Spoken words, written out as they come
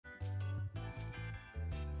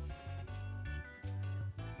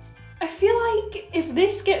I feel like if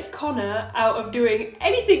this gets Connor out of doing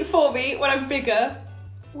anything for me when I'm bigger,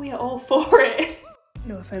 we are all for it.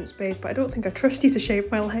 No offense, babe, but I don't think I trust you to shave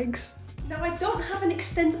my legs. Now, I don't have an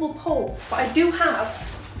extendable pole, but I do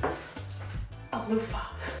have a loofah.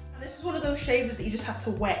 And this is one of those shavers that you just have to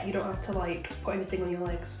wet. You don't have to like put anything on your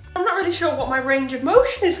legs. I'm not really sure what my range of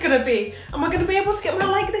motion is gonna be. Am I gonna be able to get my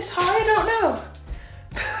leg this high? I don't know.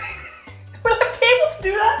 Will I be able to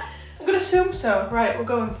do that? I'm gonna assume so. Right, we're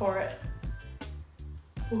going for it.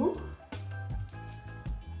 Ooh.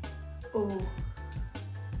 Ooh.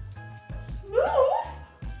 Smooth.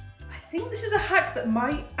 I think this is a hack that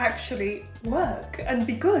might actually work and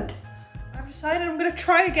be good. I've decided I'm gonna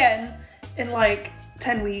try again in like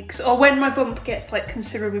 10 weeks, or when my bump gets like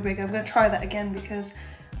considerably bigger. I'm gonna try that again because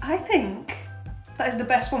I think that is the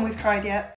best one we've tried yet.